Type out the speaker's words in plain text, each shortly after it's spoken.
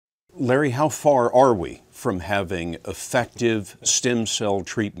Larry, how far are we from having effective stem cell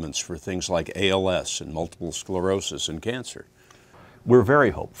treatments for things like ALS and multiple sclerosis and cancer? We're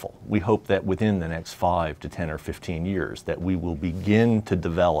very hopeful. We hope that within the next 5 to 10 or 15 years that we will begin to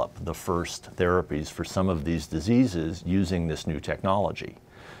develop the first therapies for some of these diseases using this new technology.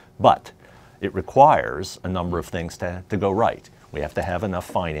 But it requires a number of things to go right. We have to have enough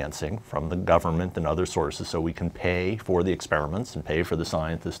financing from the government and other sources so we can pay for the experiments and pay for the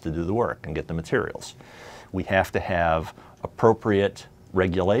scientists to do the work and get the materials. We have to have appropriate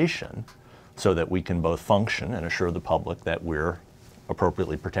regulation so that we can both function and assure the public that we're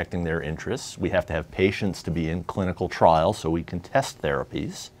appropriately protecting their interests. We have to have patients to be in clinical trials so we can test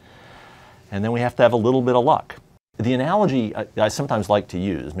therapies. And then we have to have a little bit of luck. The analogy I sometimes like to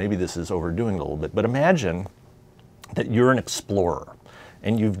use, maybe this is overdoing it a little bit, but imagine that you're an explorer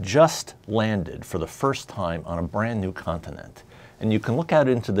and you've just landed for the first time on a brand new continent. And you can look out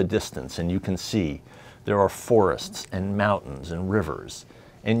into the distance and you can see there are forests and mountains and rivers.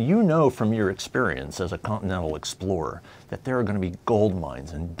 And you know from your experience as a continental explorer that there are going to be gold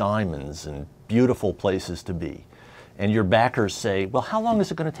mines and diamonds and beautiful places to be. And your backers say, well, how long is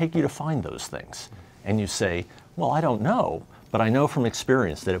it going to take you to find those things? And you say, well, I don't know, but I know from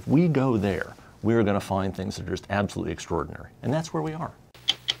experience that if we go there, we're going to find things that are just absolutely extraordinary. And that's where we are.